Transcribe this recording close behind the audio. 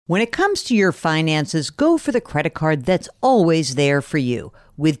When it comes to your finances, go for the credit card that's always there for you.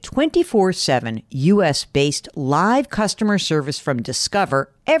 With 24/7 U.S.-based live customer service from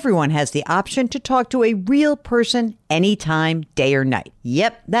Discover, everyone has the option to talk to a real person anytime, day or night.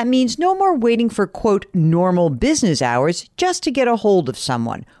 Yep, that means no more waiting for, quote, normal business hours just to get a hold of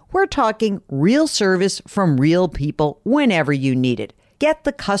someone. We're talking real service from real people whenever you need it. Get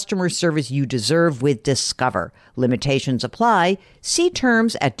the customer service you deserve with Discover. Limitations apply. See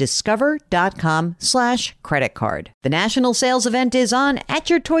terms at discover.com/credit card. The national sales event is on at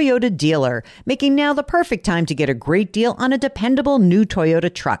your Toyota dealer, making now the perfect time to get a great deal on a dependable new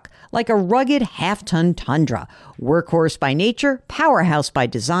Toyota truck, like a rugged half-ton Tundra. Workhorse by nature, powerhouse by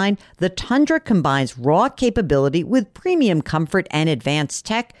design, the Tundra combines raw capability with premium comfort and advanced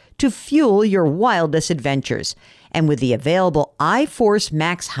tech to fuel your wildest adventures. And with the available iForce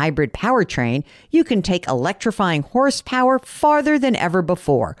Max hybrid powertrain, you can take electrifying horsepower farther than ever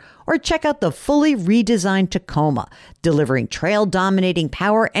before. Or check out the fully redesigned Tacoma, delivering trail-dominating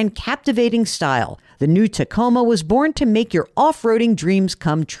power and captivating style. The new Tacoma was born to make your off-roading dreams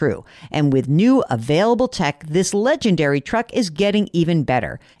come true. And with new available tech, this legendary truck is getting even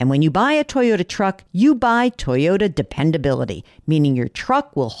better. And when you buy a Toyota truck, you buy Toyota dependability, meaning your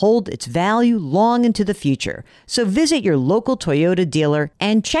truck will hold its value long into the future. So visit your local Toyota dealer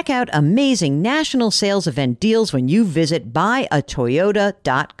and check out amazing national sales event deals when you visit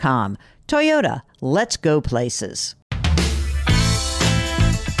buyatoyota.com. Toyota, let's go places.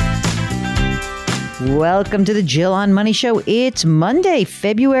 Welcome to the Jill on Money Show. It's Monday,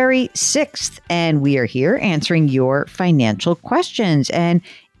 February 6th, and we are here answering your financial questions. And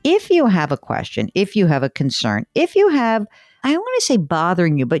if you have a question, if you have a concern, if you have, I don't want to say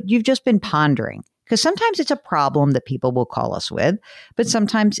bothering you, but you've just been pondering, because sometimes it's a problem that people will call us with, but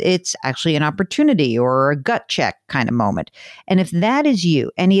sometimes it's actually an opportunity or a gut check kind of moment. And if that is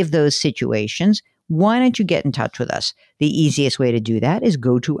you, any of those situations, why don't you get in touch with us? The easiest way to do that is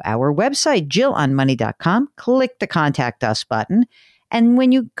go to our website, jillonmoney.com, click the Contact Us button. And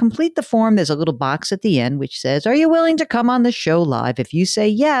when you complete the form, there's a little box at the end which says, are you willing to come on the show live? If you say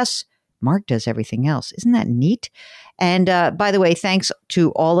yes, Mark does everything else. Isn't that neat? And by the way, thanks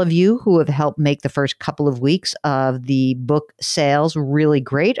to all of you who have helped make the first couple of weeks of the book sales really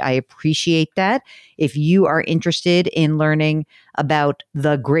great. I appreciate that. If you are interested in learning about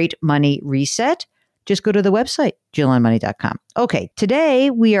the Great Money Reset, just go to the website, jillonmoney.com. Okay,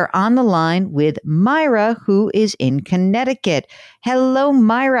 today we are on the line with Myra, who is in Connecticut. Hello,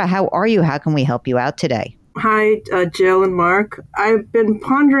 Myra. How are you? How can we help you out today? Hi, Jill and Mark. I've been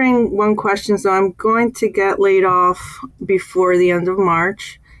pondering one question. So I'm going to get laid off before the end of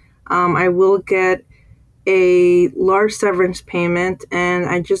March. I will get a large severance payment, and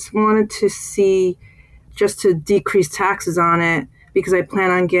I just wanted to see, just to decrease taxes on it, because I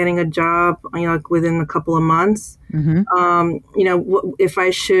plan on getting a job, within a couple of months. Mm-hmm. If I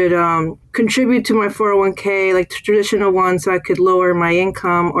should contribute to my 401k, like the traditional one, so I could lower my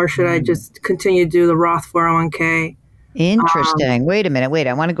income, or should I just continue to do the Roth 401k? Interesting. Wait a minute.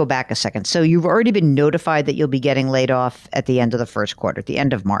 I want to go back a second. So you've already been notified that you'll be getting laid off at the end of the first quarter, at the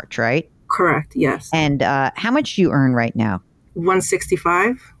end of March, right? Correct. Yes. And how much do you earn right now?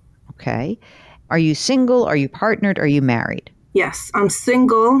 $165. Okay. Are you single? Are you partnered? Are you married? Yes, I'm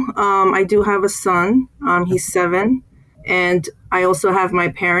single. I do have a son. He's 7. And I also have my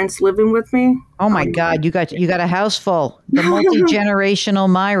parents living with me. Oh my God, you got a house full. The multi-generational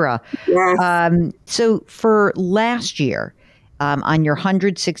Myra. Yes. So for last year, on your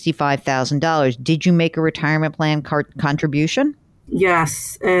 $165,000, did you make a retirement plan contribution?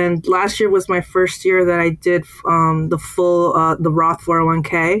 Yes, and last year was my first year that I did the full the Roth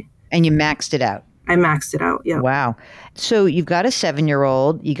 401k. And you maxed it out. I maxed it out, yeah. Wow. So you've got a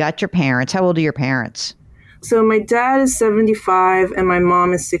 7-year-old, you got your parents. How old are your parents? So my dad is 75 and my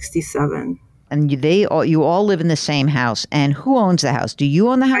mom is 67. And you all live in the same house. And who owns the house? Do you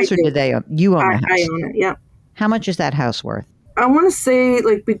own the house, or do they own? You own the house? I own it, yeah. How much is that house worth? I want to say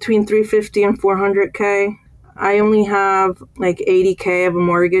like between $350 and $400K. I only have like $80K of a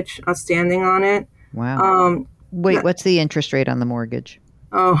mortgage outstanding on it. Wow. What's the interest rate on the mortgage?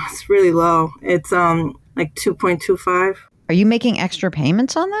 Oh, it's really low. It's like 2.25. Are you making extra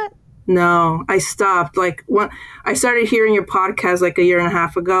payments on that? No, I stopped. I started hearing your podcast like a year and a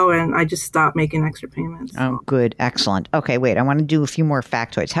half ago, and I just stopped making extra payments. Oh, good. Excellent. Okay, wait. I want to do a few more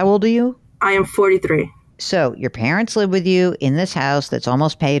factoids. How old are you? I am 43. So your parents live with you in this house that's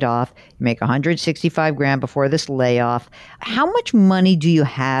almost paid off. You make $165,000 before this layoff. How much money do you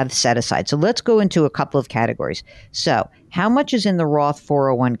have set aside? So let's go into a couple of categories. So how much is in the Roth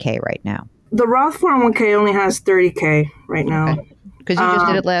 401k right now? The Roth 401k only has $30K right now. Okay. Because you just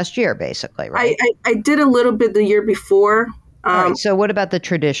did it last year, basically, right? I did a little bit the year before. All right. So what about the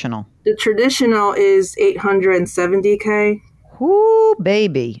traditional? The traditional is $870K. Whoo,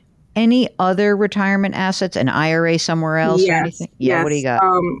 baby. Any other retirement assets, an IRA somewhere else or anything? Yeah, yes. What do you got?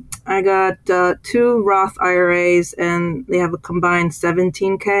 I got 2 Roth IRAs, and they have a combined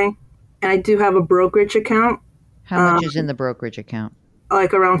 $17K. And I do have a brokerage account. How much is in the brokerage account?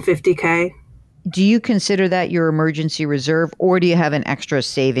 Like around $50K. Do you consider that your emergency reserve, or do you have an extra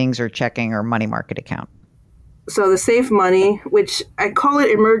savings or checking or money market account? So the safe money, which I call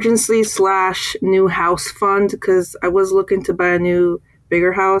it emergency/new house fund, because I was looking to buy a new,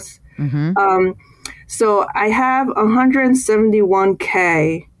 bigger house. Mm-hmm. So I have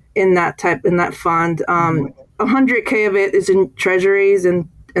 171K in that fund. 100K of it is in treasuries and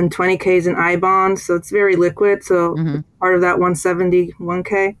 20K is in I bonds. So it's very liquid. So part of that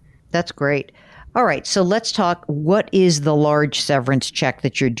 171K. That's great. All right. So let's talk. What is the large severance check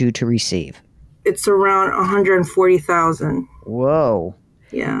that you're due to receive? It's around 140,000. Whoa.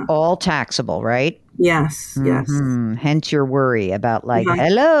 Yeah. All taxable, right? Yes. Yes. Hence your worry about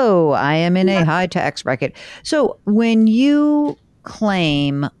hello, I am in a high tax bracket. So when you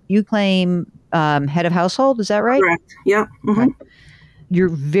claim head of household, is that right? Correct. Yep. Okay.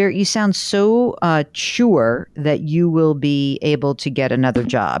 You sound so sure that you will be able to get another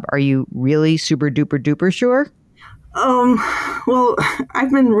job. Are you really super duper duper sure? Well,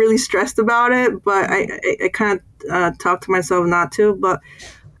 I've been really stressed about it, but I kind of talk to myself not to, but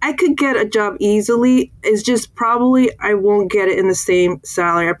I could get a job easily. It's just probably I won't get it in the same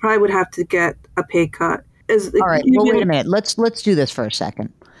salary. I probably would have to get a pay cut. All right. Well, wait a minute. Let's do this for a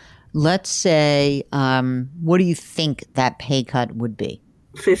second. Let's say, what do you think that pay cut would be?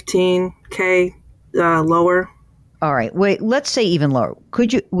 15K lower. All right. Wait, let's say even lower.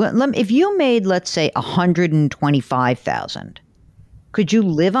 Could you, if you made, let's say 125,000, could you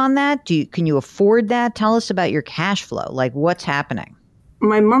live on that? Can you afford that? Tell us about your cash flow. Like what's happening?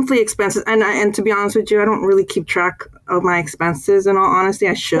 My monthly expenses, and to be honest with you, I don't really keep track of my expenses. In all honesty,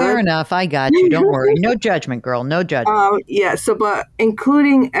 I should. Fair enough. I got you. Don't worry. No judgment, girl. No judgment. Yeah. So, but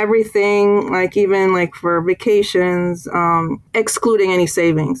including everything, like even like for vacations, excluding any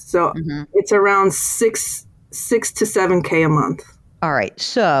savings. So it's around 6 to 7K a month. All right.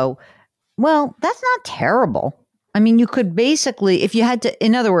 So, well, that's not terrible. I mean, you could basically, if you had to,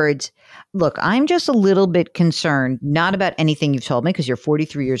 in other words, look, I'm just a little bit concerned, not about anything you've told me, because you're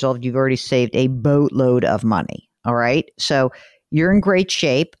 43 years old. You've already saved a boatload of money. All right. So you're in great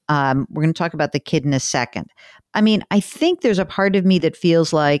shape. We're going to talk about the kid in a second. I mean, I think there's a part of me that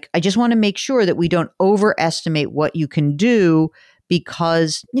feels like I just want to make sure that we don't overestimate what you can do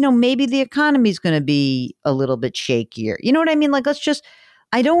because, maybe the economy is going to be a little bit shakier. You know what I mean? Like,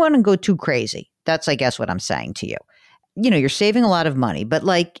 I don't want to go too crazy. That's, I guess, what I'm saying to you. You're saving a lot of money, but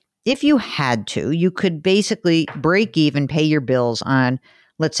like, if you had to, you could basically break even, pay your bills on,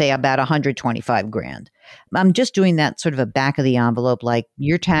 let's say, about 125 grand. I'm just doing that sort of a back of the envelope, like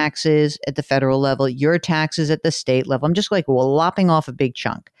your taxes at the federal level, your taxes at the state level. I'm just like lopping off a big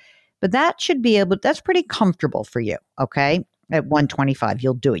chunk. But that should be that's pretty comfortable for you, okay? At 125,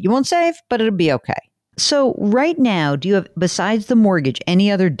 you'll do it. You won't save, but it'll be okay. So right now, do you have, besides the mortgage, any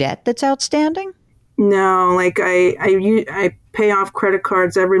other debt that's outstanding? No, like I pay off credit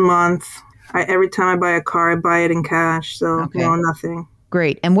cards every month. Every time I buy a car, I buy it in cash. So no, nothing.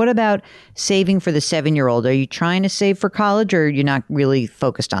 Great. And what about saving for the 7-year-old? Are you trying to save for college or you're not really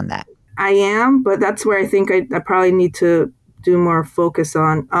focused on that? I am, but that's where I think I probably need to do more focus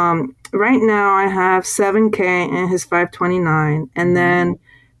on. Right now I have 7K in his 529 and then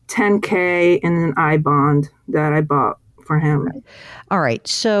 10K in an I bond that I bought for him. Okay. All right.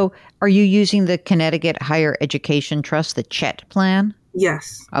 So are you using the Connecticut Higher Education Trust, the CHET plan?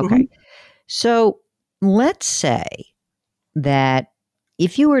 Yes. Okay. So let's say that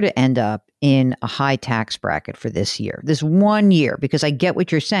if you were to end up in a high tax bracket for this year, this 1 year, because I get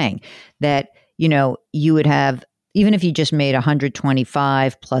what you're saying, that, you would have, even if you just made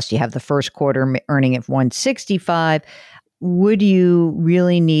 125 plus you have the first quarter earning at 165, would you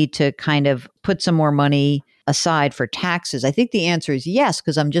really need to kind of put some more money aside for taxes? I think the answer is yes,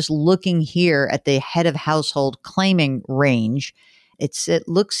 because I'm just looking here at the head of household claiming range. It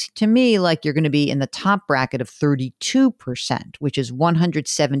looks to me like you're going to be in the top bracket of 32%, which is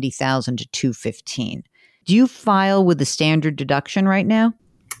 170,000 to 215. Do you file with the standard deduction right now?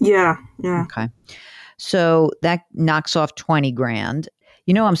 Yeah. Okay. So that knocks off 20 grand.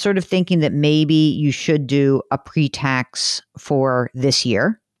 I'm sort of thinking that maybe you should do a pre-tax for this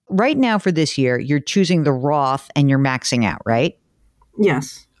year. Right now for this year, you're choosing the Roth and you're maxing out, right?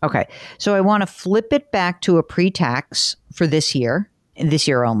 Yes. Okay. So I want to flip it back to a pre-tax for this year. this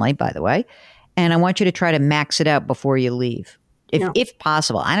year only, by the way. And I want you to try to max it out before you leave. If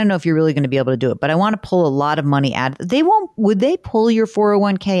possible. I don't know if you're really going to be able to do it, but I want to pull a lot of money out. Would they pull your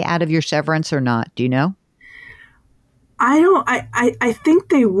 401k out of your severance or not? Do you know? I think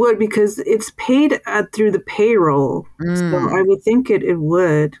they would, because it's paid through the payroll. So I would think it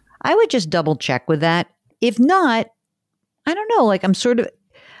would. I would just double check with that. If not, I don't know. Like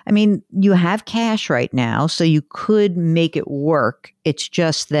you have cash right now, so you could make it work. It's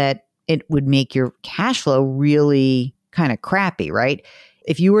just that it would make your cash flow really kind of crappy, right?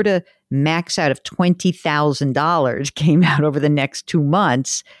 If you were to max out if $20,000 came out over the next 2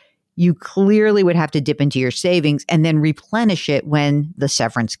 months, you clearly would have to dip into your savings and then replenish it when the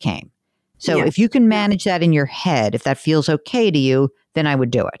severance came. So if you can manage that in your head, if that feels okay to you, then I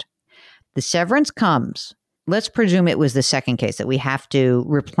would do it. The severance comes. Let's presume it was the second case that we have to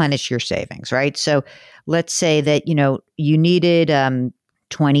replenish your savings, right? So let's say that, you needed $25,000,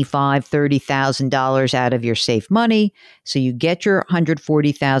 $30,000 out of your safe money. So you get your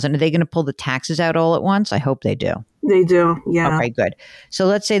 $140,000. Are they going to pull the taxes out all at once? I hope they do. They do. Yeah. Okay, good. So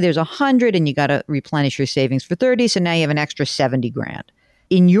let's say there's 100 and you got to replenish your savings for 30. So now you have an extra 70 grand.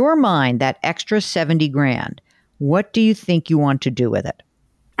 In your mind, that extra 70 grand, what do you think you want to do with it?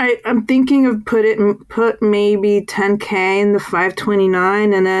 I'm thinking of put maybe 10K in the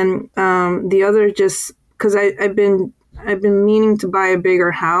 529, and then the other, just because I've been meaning to buy a bigger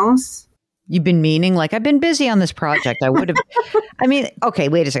house. You've been meaning? Like, I've been busy on this project. I would have. Okay,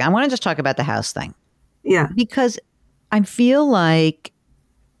 wait a second. I want to just talk about the house thing. Yeah. Because I feel like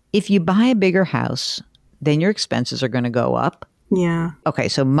if you buy a bigger house, then your expenses are going to go up. Yeah. Okay,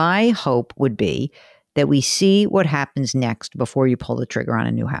 so my hope would be that we see what happens next before you pull the trigger on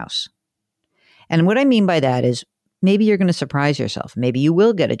a new house. And what I mean by that is, maybe you're going to surprise yourself. Maybe you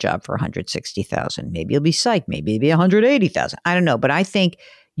will get a job for $160,000. Maybe you'll be psyched. Maybe it'll be $180,000. I don't know. But I think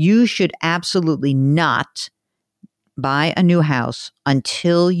you should absolutely not buy a new house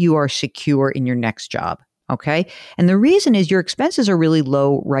until you are secure in your next job. Okay. And the reason is your expenses are really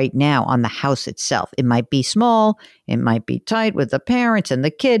low right now on the house itself. It might be small. It might be tight with the parents and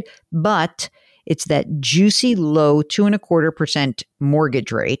the kid, but it's that juicy low 2.25%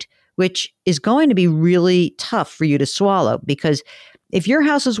 mortgage rate, which is going to be really tough for you to swallow, because if your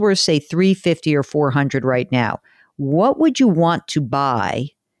house is worth, say, $350 or $400 right now, what would you want to buy?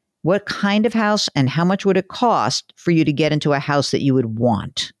 What kind of house and how much would it cost for you to get into a house that you would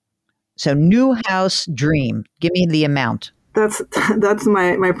want? So new house dream. Give me the amount. That's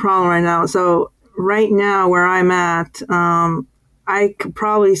my problem right now. So right now where I'm at, I could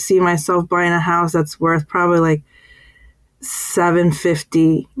probably see myself buying a house that's worth probably like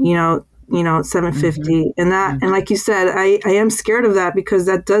 $750, $750. And that, and like you said, I am scared of that, because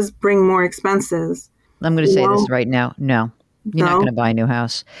that does bring more expenses. I'm going to say this right now. No, you're not going to buy a new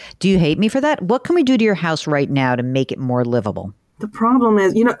house. Do you hate me for that? What can we do to your house right now to make it more livable? The problem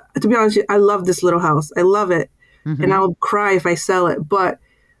is, to be honest, I love this little house. I love it. Mm-hmm. And I'll cry if I sell it. But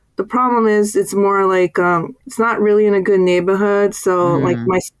the problem is, it's more like, it's not really in a good neighborhood. So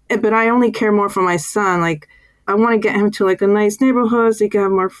but I only care more for my son. Like, I want to get him to like a nice neighborhood so he can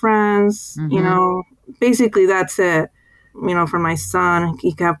have more friends. Mm-hmm. Basically that's it. For my son,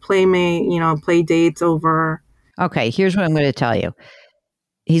 he can have play dates over. Okay. Here's what I'm going to tell you.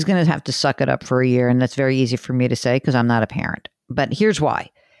 He's going to have to suck it up for a year. And that's very easy for me to say, because I'm not a parent. But here's why.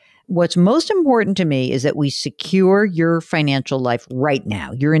 What's most important to me is that we secure your financial life right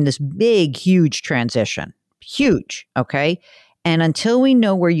now. You're in this big, huge transition. Huge. Okay. And until we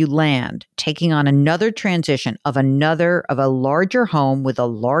know where you land, taking on another transition of a larger home with a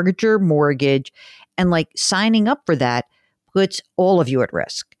larger mortgage, and like signing up for that puts all of you at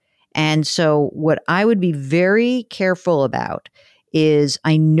risk. And so what I would be very careful about is,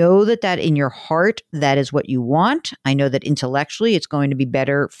 I know that in your heart, that is what you want. I know that intellectually it's going to be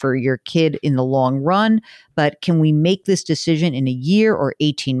better for your kid in the long run, but can we make this decision in a year or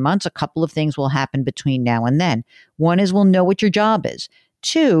 18 months? A couple of things will happen between now and then. One is, we'll know what your job is.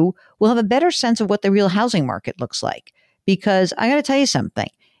 Two, we'll have a better sense of what the real housing market looks like. Because I got to tell you something,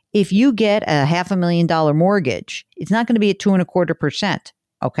 if you get a $500,000 mortgage, it's not going to be at 2.25%.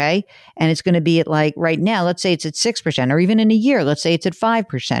 Okay. And it's going to be at, like, right now, let's say it's at 6%, or even in a year, let's say it's at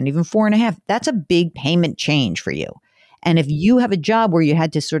 5%, even 4.5%. That's a big payment change for you. And if you have a job where you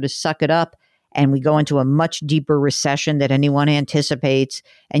had to sort of suck it up, and we go into a much deeper recession that anyone anticipates,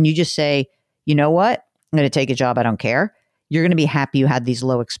 and you just say, you know what, I'm going to take a job, I don't care, you're going to be happy you had these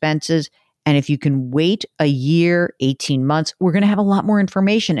low expenses. And if you can wait a year, 18 months, we're going to have a lot more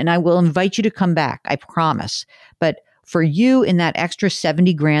information, and I will invite you to come back. I promise. But for you, in that extra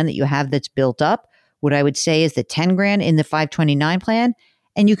 70 grand that you have that's built up, what I would say is the 10 grand in the 529 plan,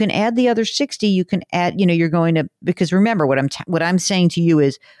 and you can add the other 60. You can add, you're going to, because remember what I'm saying to you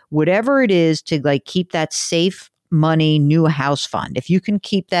is whatever it is to like keep that safe money, new house fund. If you can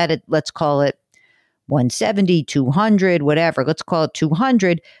keep that at, let's call it 170, 200, whatever, let's call it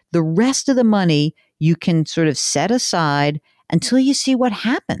 200, the rest of the money you can sort of set aside until you see what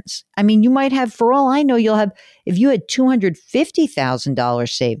happens. I mean, you might have, for all I know, you'll have, if you had $250,000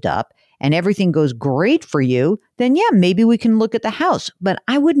 saved up and everything goes great for you, then yeah, maybe we can look at the house. But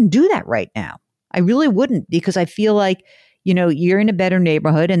I wouldn't do that right now. I really wouldn't, because I feel like, you're in a better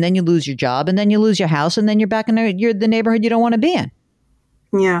neighborhood and then you lose your job and then you lose your house and then you're back in the neighborhood you don't want to be in.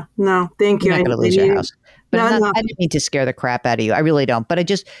 Yeah, no, thank you. You're not going to lose your house. But I didn't mean to scare the crap out of you. I really don't. But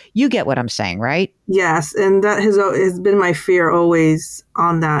you get what I'm saying, right? Yes. And that has been my fear always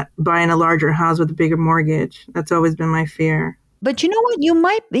on that, buying a larger house with a bigger mortgage. That's always been my fear. But you know what?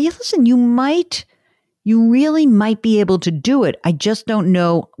 You really might be able to do it. I just don't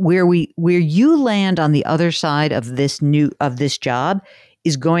know where you land on the other side of this job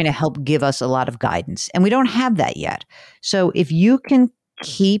is going to help give us a lot of guidance. And we don't have that yet. So if you can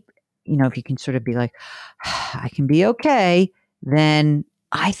keep, if you can sort of be like, I can be okay, then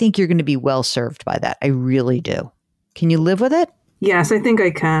I think you're going to be well served by that. I really do. Can you live with it? Yes, I think I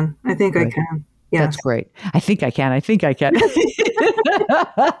can. I can. Yes. That's great. I think I can.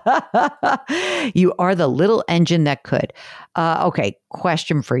 You are the little engine that could. Okay,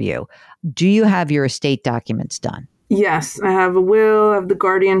 question for you. Do you have your estate documents done? Yes, I have a will, I have the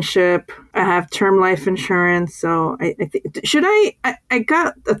guardianship, I have term life insurance. So I think, I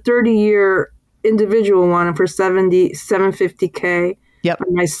got a 30-year individual one for $750K. Yep.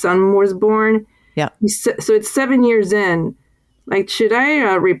 When my son was born. Yeah. So it's 7 years in. Like, should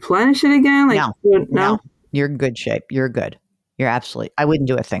I replenish it again? No. You're in good shape. You're good. You're absolutely, I wouldn't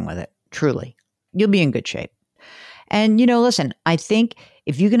do a thing with it. Truly. You'll be in good shape. And, listen, I think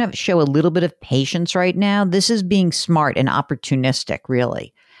if you can show a little bit of patience right now, this is being smart and opportunistic,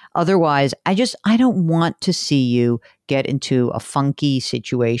 really. Otherwise, I don't want to see you get into a funky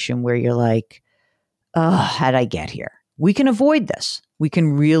situation where you're like, oh, how'd I get here? We can avoid this. We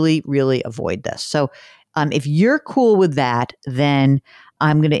can really, really avoid this. So if you're cool with that, then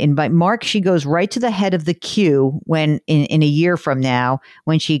I'm going to invite Mark. She goes right to the head of the queue when in a year from now,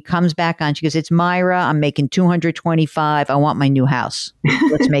 when she comes back on, she goes, it's Myra. I'm making $225. I want my new house.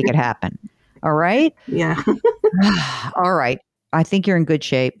 Let's make it happen. All right. Yeah. All right. I think you're in good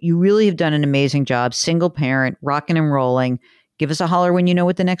shape. You really have done an amazing job. Single parent, rocking and rolling. Give us a holler when you know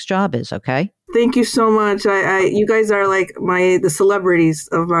what the next job is. Okay. Thank you so much. You guys are like the celebrities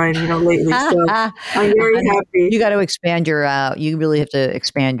of mine, lately. So I'm very happy. You got to expand you really have to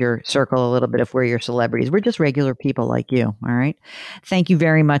expand your circle a little bit of where you're celebrities. We're just regular people like you. All right. Thank you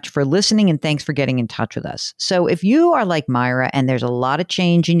very much for listening, and thanks for getting in touch with us. So if you are like Myra and there's a lot of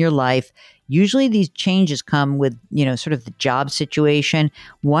change in your life, usually these changes come with, sort of the job situation.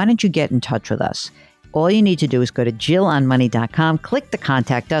 Why don't you get in touch with us? All you need to do is go to JillOnMoney.com, click the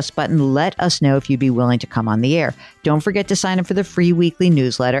Contact Us button, let us know if you'd be willing to come on the air. Don't forget to sign up for the free weekly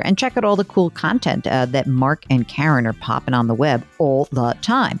newsletter and check out all the cool content that Mark and Karen are popping on the web all the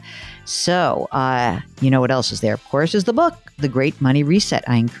time. So, you know what else is there, of course, is the book, The Great Money Reset.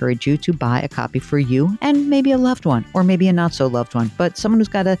 I encourage you to buy a copy for you and maybe a loved one, or maybe a not so loved one, but someone who's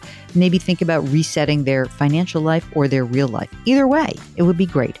got to maybe think about resetting their financial life or their real life. Either way, it would be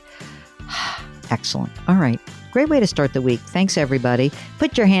great. Excellent. All right. Great way to start the week. Thanks, everybody.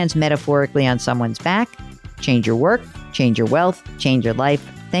 Put your hands metaphorically on someone's back. Change your work, change your wealth, change your life.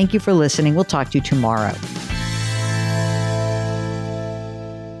 Thank you for listening. We'll talk to you tomorrow.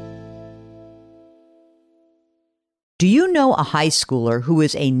 Do you know a high schooler who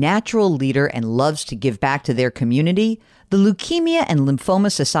is a natural leader and loves to give back to their community? The Leukemia and Lymphoma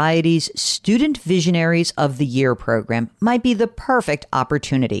Society's Student Visionaries of the Year program might be the perfect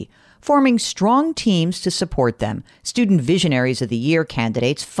opportunity. Forming strong teams to support them, Student Visionaries of the Year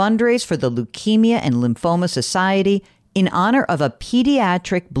candidates fundraise for the Leukemia and Lymphoma Society in honor of a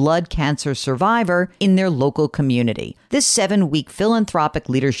pediatric blood cancer survivor in their local community. This 7-week philanthropic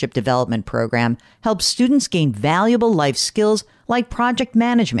leadership development program helps students gain valuable life skills like project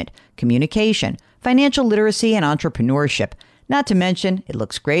management, communication, financial literacy, and entrepreneurship. Not to mention, it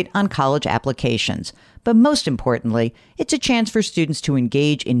looks great on college applications. But most importantly, it's a chance for students to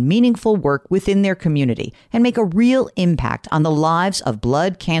engage in meaningful work within their community and make a real impact on the lives of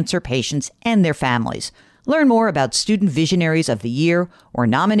blood cancer patients and their families. Learn more about Student Visionaries of the Year or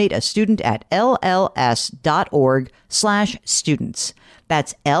nominate a student at lls.org/students.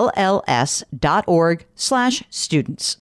 That's lls.org/students.